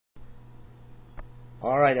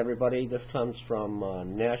Alright everybody, this comes from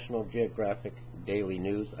National Geographic Daily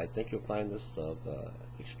News. I think you'll find this of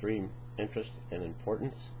extreme interest and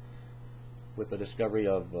importance. With the discovery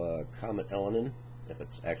of Comet Elenin, if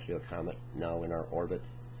it's actually a comet now in our orbit,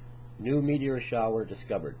 new meteor shower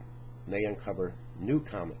discovered. May uncover new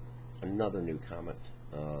comet, another new comet.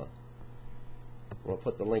 We'll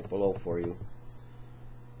put the link below for you.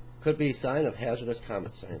 Could be a sign of hazardous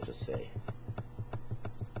comet, scientists say.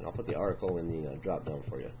 I'll put the article in the drop down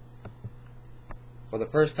for you. For the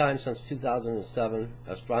first time since 2007,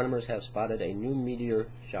 astronomers have spotted a new meteor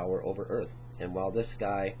shower over Earth. And while this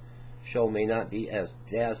sky show may not be as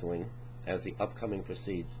dazzling as the upcoming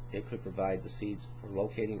precedes, it could provide the seeds for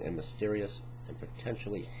locating a mysterious and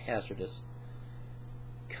potentially hazardous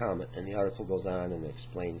comet. And the article goes on and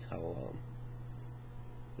explains how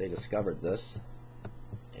they discovered this.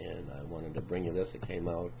 And I wanted to bring you this. It came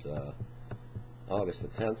out August the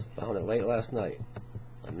 10th, found it late last night.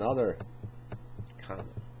 Another comet.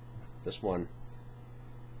 This one,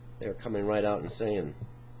 they're coming right out and saying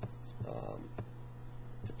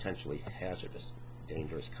potentially hazardous,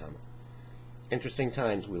 dangerous comet. Interesting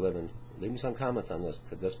times we live in. Leave me some comments on this.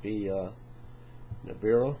 Could this be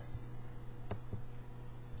Nibiru?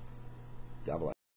 God bless.